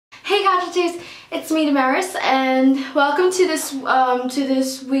Casualties, it's me Damaris, and welcome to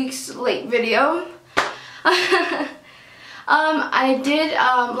this week's late video.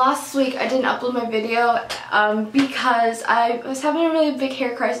 Last week I didn't upload my video because I was having a really big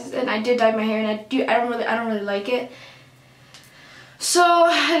hair crisis, and I did dye my hair, and I don't really like it. So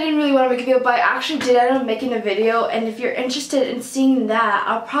I didn't really want to make a video, but I actually did end up making a video, and if you're interested in seeing that,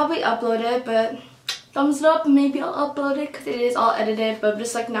 I'll probably upload it, but thumbs up, maybe I'll upload it because it is all edited, but I'm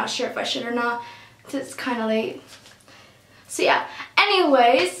just like not sure if I should or not because it's kind of late. So yeah,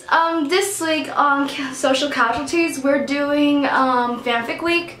 anyways, this week on Social Casualties we're doing fanfic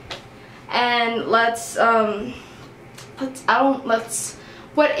week, and what is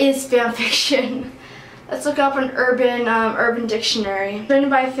fanfiction? Let's look up an urban dictionary. Written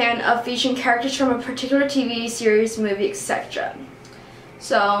by a fan of featuring characters from a particular TV series, movie, etc.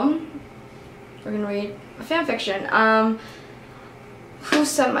 So we're gonna read a fanfiction. Who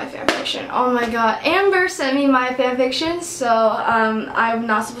sent my fanfiction? Oh my god, Amber sent me my fanfiction, so I'm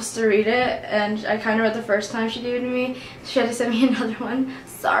not supposed to read it, and I kind of read the first time she gave it to me. She had to send me another one.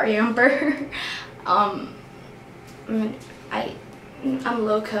 Sorry, Amber. I'm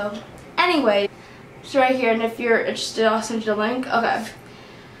loco. Anyway, it's right here, and if you're interested, I'll send you the link. Okay.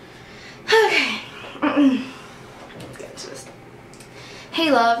 Okay. Let's get into this. Hey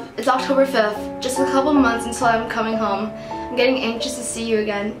love, it's October 5th, just a couple months until I'm coming home. I'm getting anxious to see you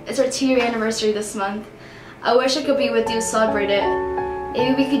again. It's our 2-year anniversary this month. I wish I could be with you to celebrate it.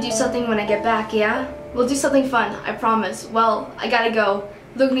 Maybe we could do something when I get back, yeah? We'll do something fun, I promise. Well, I gotta go.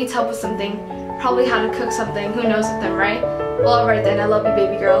 Luke needs help with something. Probably how to cook something, who knows with them, right? Well, alright then, I love you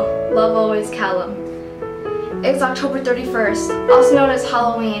baby girl. Love always, Callum. It's October 31st, also known as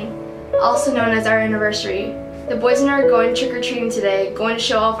Halloween, also known as our anniversary. The boys and I are going trick-or-treating today, going to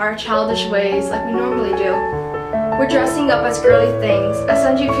show off our childish ways like we normally do. We're dressing up as girly things. I'll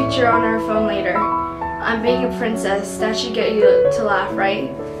send you a picture on our phone later. I'm being a princess. That should get you to laugh, right?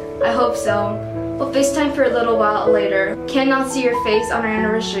 I hope so. We'll FaceTime for a little while later. Cannot see your face on our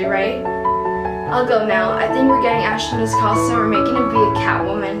anniversary, right? I'll go now. I think we're getting Ashton his costume. We're making him be a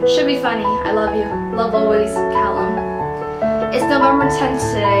Catwoman. Should be funny. I love you. Love always, Callum. It's November 10th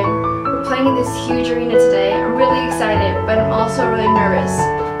today. We're playing in this huge arena today. I'm really excited, but I'm also really nervous.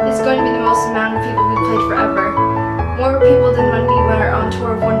 It's going to be the most amount of people we've played forever. More people than when we were on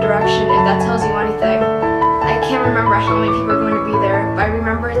tour of One Direction, if that tells you anything. I can't remember how many people are going to be there, but I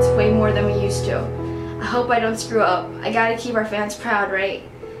remember it's way more than we used to. I hope I don't screw up. I gotta keep our fans proud, right?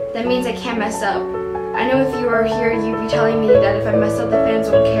 That means I can't mess up. I know if you were here, you'd be telling me that if I mess up, the fans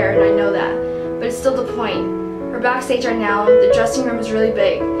won't care, and I know that. But it's still the point. We're backstage right now. The dressing room is really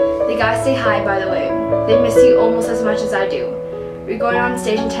big. The guys say hi, by the way. They miss you almost as much as I do. We're going on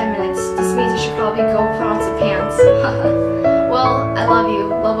stage in 10 minutes. This means we should probably go put on some pants. Well, I love you.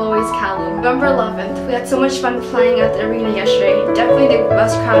 Love always, Callum. November 11th. We had so much fun playing at the arena yesterday. Definitely the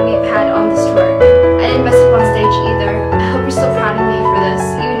best crowd we've had on this tour. I didn't mess up on stage either. I hope you're still proud of me for this,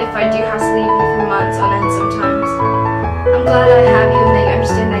 even if I do have to leave you for months on end sometimes. I'm glad I have you and that you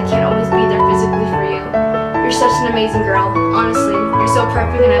understand that I can't always be there physically for you. You're such an amazing girl. Honestly, you're so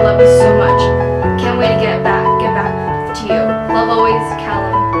perfect and I love you so much. Can't wait to get back to you. Love always,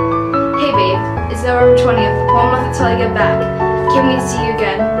 Callum. Hey babe, it's November 20th, 1 month until I get back. Can't wait to see you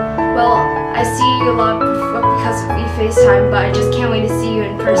again. Well, I see you a lot because we FaceTime, but I just can't wait to see you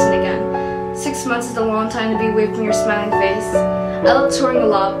in person again. 6 months is a long time to be away from your smiling face. I love touring a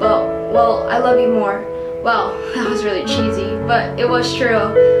lot, but, well, I love you more. Well, that was really cheesy, but it was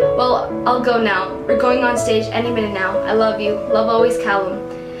true. Well, I'll go now. We're going on stage any minute now. I love you. Love always, Callum.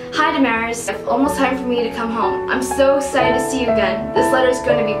 Hi Damaris, it's almost time for me to come home. I'm so excited to see you again. This letter is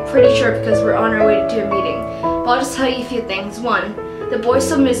going to be pretty short because we're on our way to a meeting. But I'll just tell you a few things. 1, the boys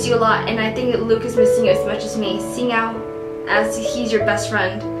still miss you a lot, and I think that Luke is missing you as much as me, seeing out as he's your best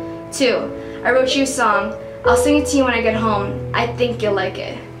friend. 2, I wrote you a song. I'll sing it to you when I get home. I think you'll like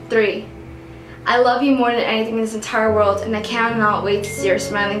it. 3, I love you more than anything in this entire world, and I cannot wait to see your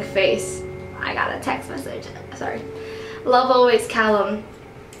smiling face. I got a text message. Sorry. Love always, Callum.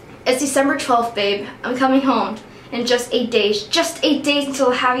 It's December 12th, babe. I'm coming home in just 8 days. Just 8 days until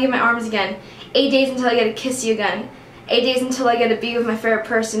I'll have you in my arms again. 8 days until I get to kiss you again. 8 days until I get to be with my favorite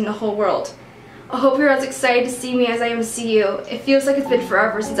person in the whole world. I hope you're as excited to see me as I am to see you. It feels like it's been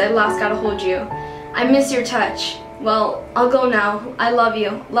forever since I last got to hold you. I miss your touch. Well, I'll go now. I love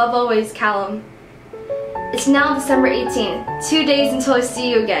you. Love always, Callum. It's now December 18th. 2 days until I see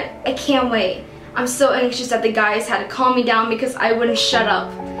you again. I can't wait. I'm so anxious that the guys had to calm me down because I wouldn't shut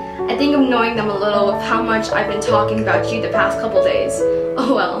up. I think I'm knowing them a little with how much I've been talking about you the past couple days.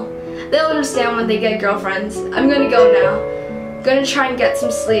 Oh well. They'll understand when they get girlfriends. I'm gonna go now. Gonna try and get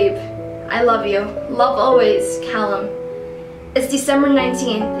some sleep. I love you. Love always, Callum. It's December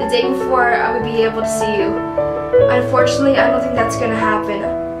 19th, the day before I would be able to see you. Unfortunately, I don't think that's gonna happen.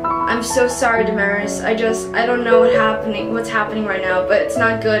 I'm so sorry, Damaris. I don't know what's happening right now, but it's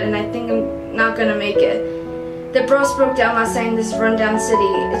not good, and I think I'm not gonna make it. The bus broke down last night in this rundown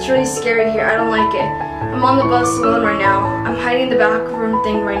city. It's really scary here. I don't like it. I'm on the bus alone right now. I'm hiding in the back room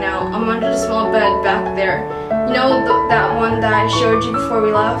thing right now. I'm under the small bed back there. You know that one that I showed you before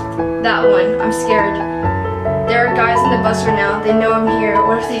we left? That one. I'm scared. There are guys in the bus right now. They know I'm here.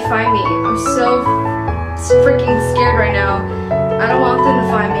 What if they find me? I'm so freaking scared right now. I don't want them to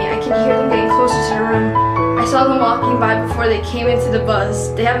find me. I can hear them getting closer to the room. I saw them walking by before they came into the bus.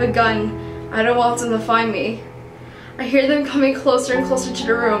 They have a gun. I don't want them to find me. I hear them coming closer and closer to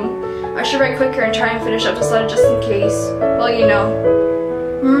the room. I should write quicker and try and finish up this letter just in case. Well, you know.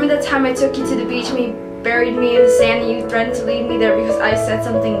 Remember that time I took you to the beach and you buried me in the sand and you threatened to leave me there because I said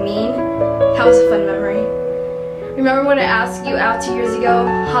something mean? That was a fun memory. Remember when I asked you out 2 years ago?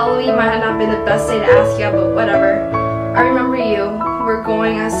 Halloween might have not been the best day to ask you out, but whatever. I remember you were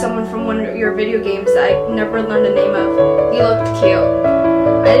going as someone from one of your video games that I never learned the name of. You looked cute.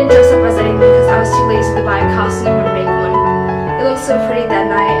 I didn't dress up as anything because I was too lazy to buy a costume or make one. You looked so pretty that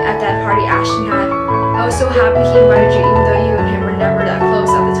night at that party Ashton had. I was so happy he invited you even though you and him were never that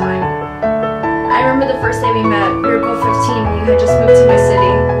close at the time. I remember the first day we met. You were both 15 and you had just moved to my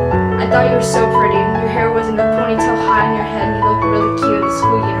city. I thought you were so pretty. Your hair was in a ponytail high on your head and you looked really cute in the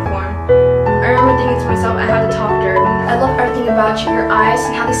school uniform. I remember thinking to myself I had to talk to her. I love everything about you, your eyes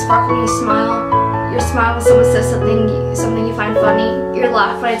and how they sparkle when you smile. Your smile when someone says something you find funny. Your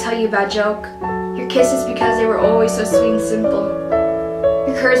laugh when I tell you a bad joke. Your kisses because they were always so sweet and simple.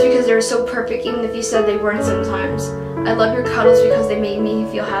 Your curves because they were so perfect even if you said they weren't sometimes. I love your cuddles because they made me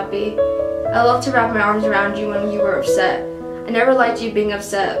feel happy. I love to wrap my arms around you when you were upset. I never liked you being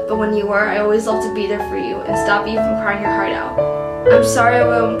upset, but when you were, I always loved to be there for you and stop you from crying your heart out. I'm sorry I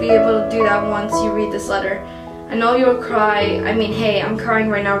won't be able to do that once you read this letter. I know you'll cry. I mean, hey, I'm crying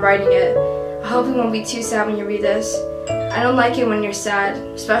right now writing it. I hope you won't be too sad when you read this. I don't like it when you're sad,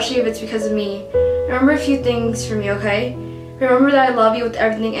 especially if it's because of me. Remember a few things for me, okay? Remember that I love you with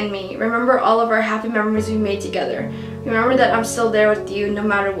everything in me. Remember all of our happy memories we made together. Remember that I'm still there with you no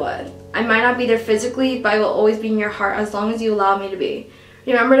matter what. I might not be there physically, but I will always be in your heart as long as you allow me to be.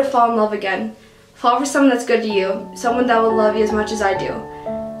 Remember to fall in love again. Fall for someone that's good to you, someone that will love you as much as I do.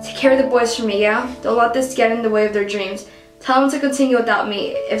 Take care of the boys for me, yeah? Don't let this get in the way of their dreams. Tell them to continue without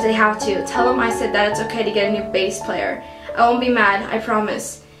me if they have to. Tell them I said that it's okay to get a new bass player. I won't be mad, I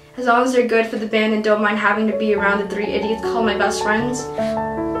promise. As long as they're good for the band and don't mind having to be around the 3 idiots called my best friends.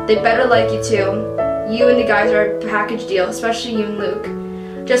 They better like you too. You and the guys are a package deal, especially you and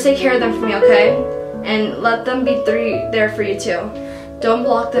Luke. Just take care of them for me, okay? And let them be there for you too. Don't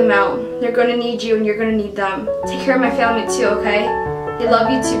block them out. They're gonna need you and you're gonna need them. Take care of my family too, okay? They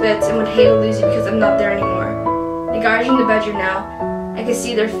love you 2 bits and would hate to lose you because I'm not there anymore. The guys are in the bedroom now. I can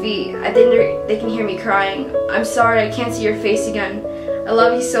see their feet. I think they can hear me crying. I'm sorry I can't see your face again. I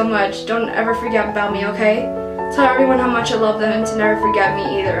love you so much. Don't ever forget about me, okay? Tell everyone how much I love them and to never forget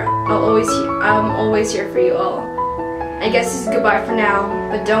me either. I'm always here for you all. I guess this is goodbye for now,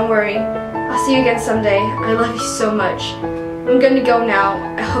 but don't worry. I'll see you again someday. I love you so much. I'm gonna go now.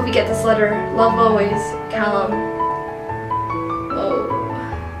 I hope you get this letter. Love always, Callum. Oh.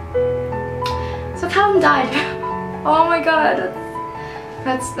 So Callum died. Oh my god.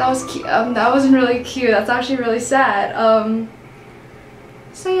 That was cute. That wasn't really cute. That's actually really sad.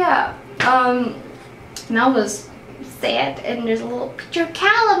 So yeah. That was sad, and there's a little picture of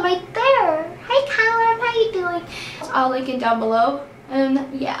Callum right there. Hi Callum, how you doing? I'll link it down below, and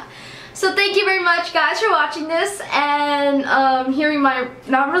yeah. So thank you very much guys for watching this and hearing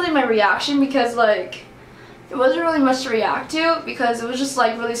not really my reaction because like it wasn't really much to react to because it was just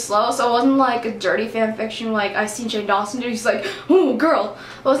like really slow, so it wasn't like a dirty fan fiction like I seen Jane Dawson do. He's like, oh girl,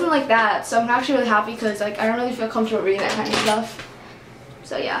 it wasn't like that. So I'm actually really happy because like I don't really feel comfortable reading that kind of stuff.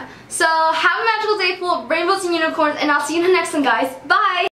 So yeah. So have a magical day full of rainbows and unicorns, and I'll see you in the next one guys. Bye!